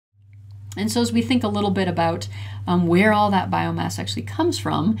And so as we think a little bit about where all that biomass actually comes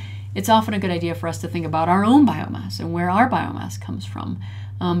from, it's often a good idea for us to think about our own biomass and where our biomass comes from.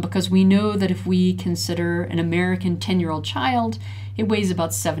 Because we know that if we consider an American 10-year-old child, it weighs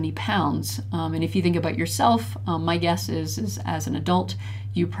about 70 pounds. And if you think about yourself, my guess is as an adult,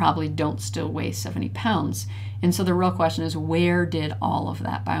 you probably don't still weigh 70 pounds. And so the real question is, where did all of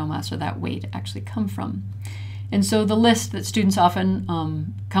that biomass or that weight actually come from? And so the list that students often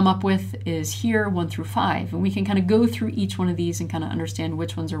come up with is here, 1 through 5. And we can kind of go through each one of these and kind of understand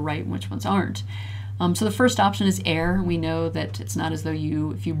which ones are right and which ones aren't. So the first option is air. We know that it's not as though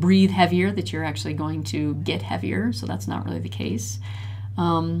if you breathe heavier, that you're actually going to get heavier. So that's not really the case.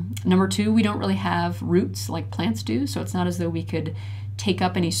 Number 2, we don't really have roots like plants do. So it's not as though we could take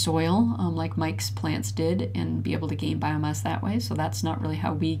up any soil like Mike's plants did and be able to gain biomass that way. So that's not really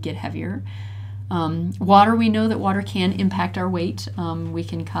how we get heavier. Water, we know that water can impact our weight. We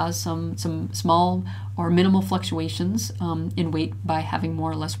can cause some small or minimal fluctuations in weight by having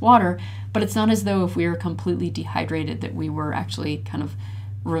more or less water, but it's not as though if we are completely dehydrated that we were actually kind of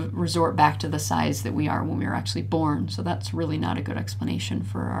resort back to the size that we are when we were actually born. So that's really not a good explanation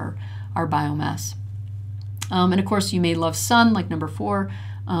for our biomass. And of course, you may love sun, like number 4,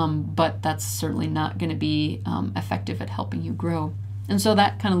 but that's certainly not going to be effective at helping you grow. And so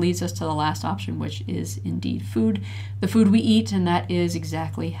that kind of leads us to the last option, which is indeed food. The food we eat, and that is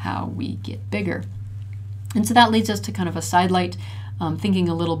exactly how we get bigger. And so that leads us to kind of a sidelight, thinking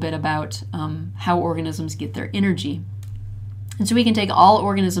a little bit about how organisms get their energy. And so we can take all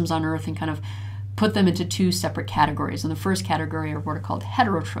organisms on Earth and kind of put them into 2 separate categories. And the first category are what are called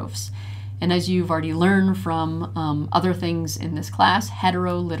heterotrophs. And as you've already learned from other things in this class,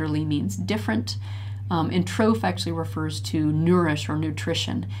 hetero literally means different. And troph actually refers to nourish or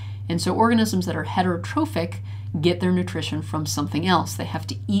nutrition. And so organisms that are heterotrophic get their nutrition from something else. They have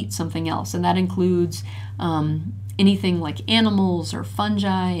to eat something else. And that includes anything like animals or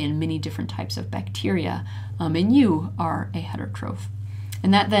fungi and many different types of bacteria. And you are a heterotroph.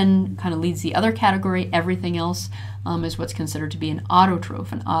 And that then kind of leads the other category. Everything else is what's considered to be an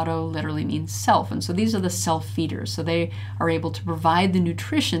autotroph. And auto literally means self. And so these are the self-feeders. So they are able to provide the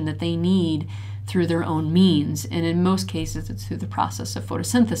nutrition that they need through their own means. And in most cases, it's through the process of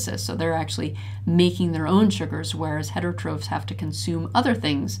photosynthesis. So they're actually making their own sugars, whereas heterotrophs have to consume other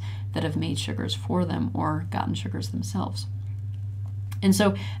things that have made sugars for them or gotten sugars themselves. And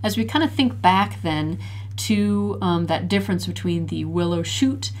so as we kind of think back then to that difference between the willow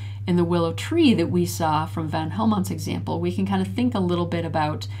shoot and the willow tree that we saw from Van Helmont's example, we can kind of think a little bit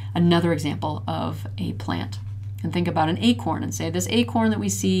about another example of a plant. And think about an acorn and say this acorn that we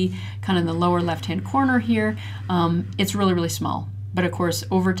see kind of in the lower left-hand corner here, it's really, really small. But of course,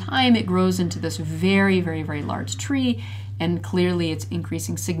 over time, it grows into this very, very, very large tree, and clearly it's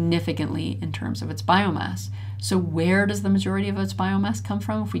increasing significantly in terms of its biomass. So where does the majority of its biomass come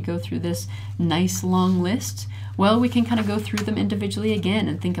from if we go through this nice long list? Well, we can kind of go through them individually again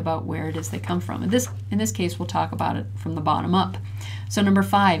and think about where it is they come from. In this case, we'll talk about it from the bottom up. So number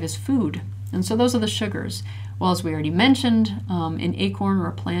 5 is food. And so those are the sugars. Well, as we already mentioned, an acorn or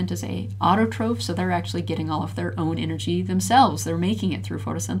a plant is a autotroph, so they're actually getting all of their own energy themselves. They're making it through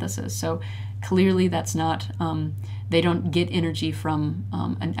photosynthesis. So clearly that's not, they don't get energy from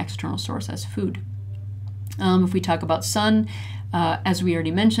an external source as food. If we talk about sun, as we already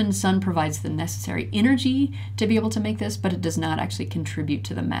mentioned, sun provides the necessary energy to be able to make this, but it does not actually contribute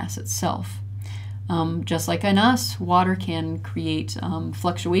to the mass itself. Just like in us, water can create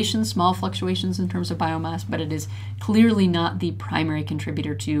fluctuations, small fluctuations in terms of biomass, but it is clearly not the primary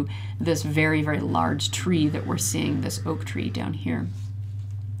contributor to this very, very large tree that we're seeing, this oak tree down here.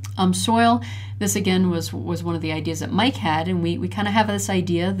 Soil, this again was one of the ideas that Mike had, and we kind of have this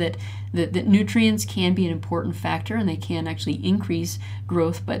idea that nutrients can be an important factor and they can actually increase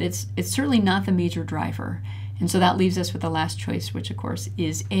growth, but it's certainly not the major driver. And so that leaves us with the last choice, which of course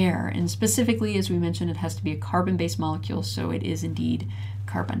is air. And specifically, as we mentioned, it has to be a carbon-based molecule, so it is indeed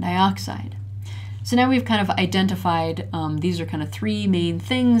carbon dioxide. So now we've kind of identified, these are kind of 3 main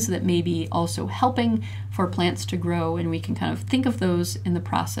things that may be also helping for plants to grow, and we can kind of think of those in the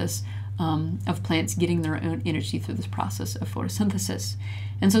process of plants getting their own energy through this process of photosynthesis.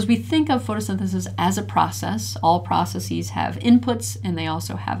 And so as we think of photosynthesis as a process, all processes have inputs and they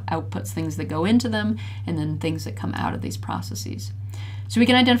also have outputs, things that go into them and then things that come out of these processes. So we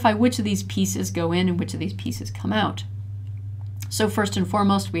can identify which of these pieces go in and which of these pieces come out. So first and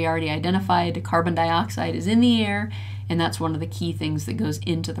foremost, we already identified carbon dioxide is in the air, and that's one of the key things that goes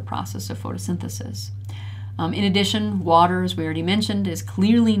into the process of photosynthesis. In addition, water, as we already mentioned, is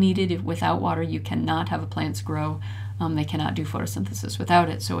clearly needed. Without water, you cannot have plants grow. They cannot do photosynthesis without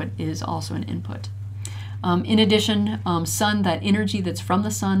it, so it is also an input. In addition, sun, that energy that's from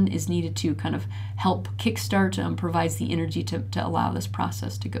the sun is needed to kind of help kickstart, provides the energy to allow this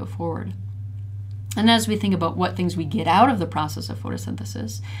process to go forward. And as we think about what things we get out of the process of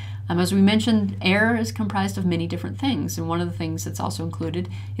photosynthesis, as we mentioned, air is comprised of many different things, and one of the things that's also included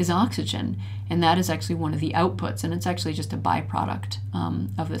is oxygen, and that is actually one of the outputs, and it's actually just a byproduct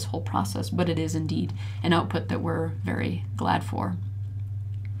of this whole process, but it is indeed an output that we're very glad for.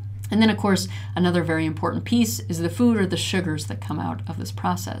 And then, of course, another very important piece is the food or the sugars that come out of this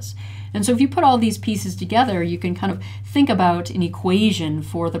process. And so if you put all these pieces together, you can kind of think about an equation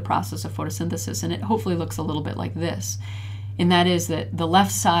for the process of photosynthesis, and it hopefully looks a little bit like this. And that is that the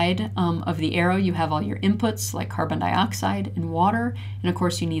left side of the arrow, you have all your inputs like carbon dioxide and water, and of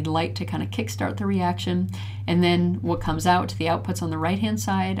course you need light to kind of kickstart the reaction. And then what comes out, the outputs on the right-hand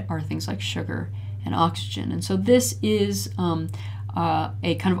side, are things like sugar and oxygen. And so this is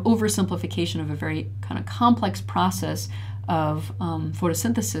a kind of oversimplification of a very kind of complex process of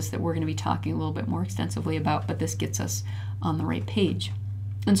photosynthesis that we're going to be talking a little bit more extensively about, but this gets us on the right page.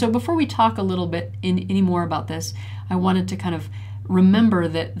 And so before we talk a little bit any more about this, I wanted to kind of remember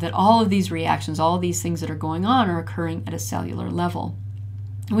that all of these reactions, all of these things that are going on are occurring at a cellular level.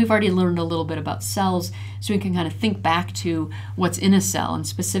 And we've already learned a little bit about cells, so we can kind of think back to what's in a cell, and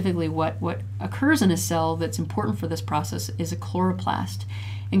specifically what occurs in a cell that's important for this process is a chloroplast.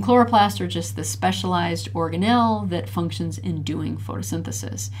 And chloroplasts are just the specialized organelle that functions in doing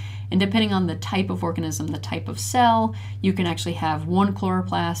photosynthesis. And depending on the type of organism, the type of cell, you can actually have one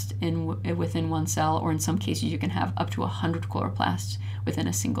chloroplast within one cell, or in some cases you can have up to 100 chloroplasts within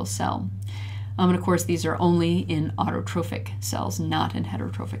a single cell. And of course, these are only in autotrophic cells, not in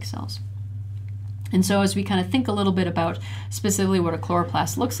heterotrophic cells. And so as we kind of think a little bit about specifically what a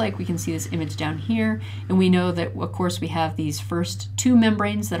chloroplast looks like, we can see this image down here, and we know that, of course, we have these first two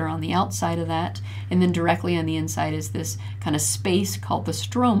membranes that are on the outside of that, and then directly on the inside is this kind of space called the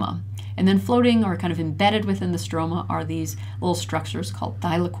stroma. And then floating or kind of embedded within the stroma are these little structures called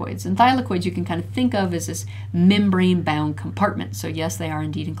thylakoids. And thylakoids you can kind of think of as this membrane-bound compartment. So yes, they are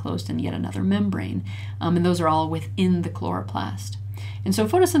indeed enclosed in yet another membrane. And those are all within the chloroplast. And so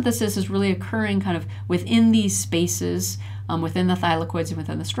photosynthesis is really occurring kind of within these spaces, within the thylakoids and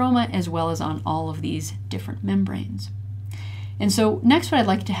within the stroma, as well as on all of these different membranes. And so next what I'd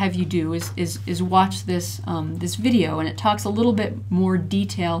like to have you do is watch this, this video, and it talks a little bit more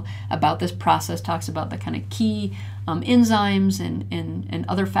detail about this process, talks about the kind of key enzymes and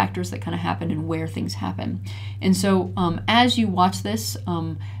other factors that kind of happen and where things happen. And so as you watch this,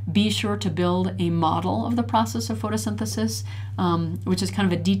 be sure to build a model of the process of photosynthesis, which is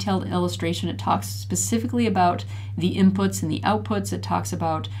kind of a detailed illustration. It talks specifically about the inputs and the outputs. It talks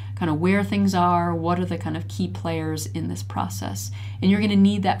about kind of where things are, what are the kind of key players in this process. And you're going to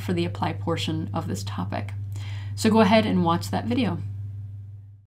need that for the apply portion of this topic. So go ahead and watch that video.